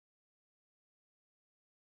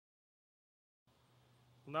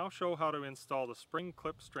We'll now show how to install the spring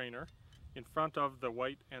clip strainer in front of the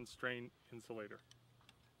white end strain insulator.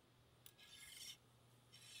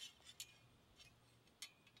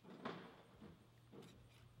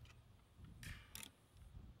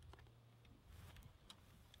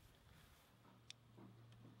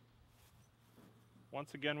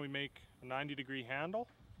 Once again, we make a 90-degree handle,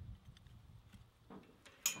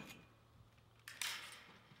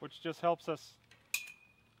 which just helps us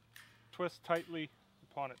twist tightly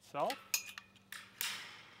upon itself.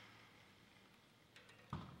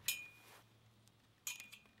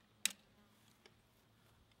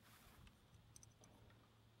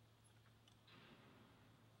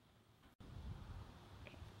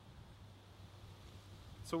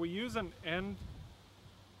 So we use a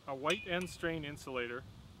white end strain insulator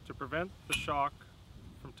to prevent the shock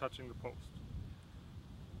from touching the post.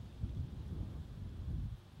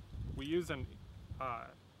 We use a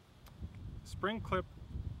spring clip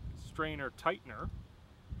strainer tightener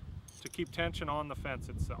to keep tension on the fence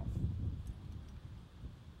itself.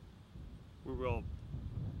 We will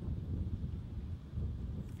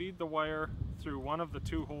feed the wire through one of the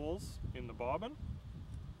two holes in the bobbin.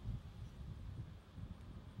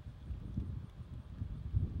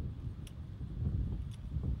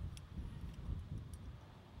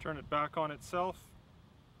 Turn it back on itself,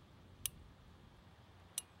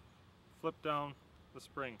 flip down the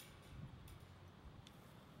spring.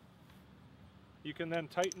 You can then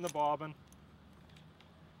tighten the bobbin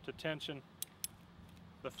to tension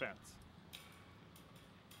the fence.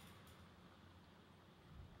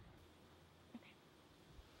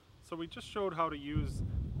 So we just showed how to use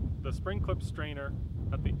the spring clip strainer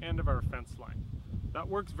at the end of our fence line. That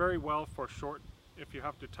works very well for if you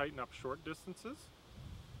have to tighten up short distances.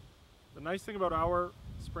 The nice thing about our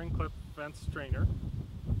spring clip fence strainer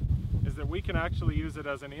is that we can actually use it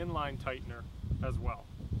as an inline tightener as well.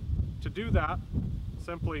 To do that,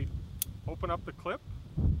 simply open up the clip,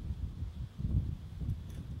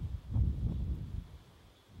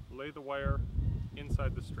 lay the wire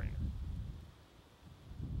inside the strainer.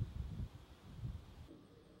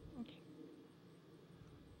 Okay.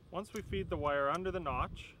 Once we feed the wire under the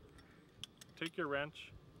notch, take your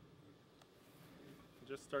wrench,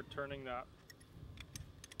 just start turning that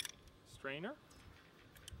strainer.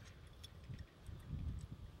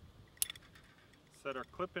 Set our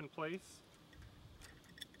clip in place.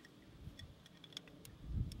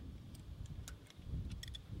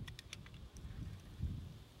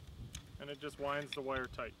 And it just winds the wire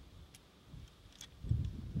tight.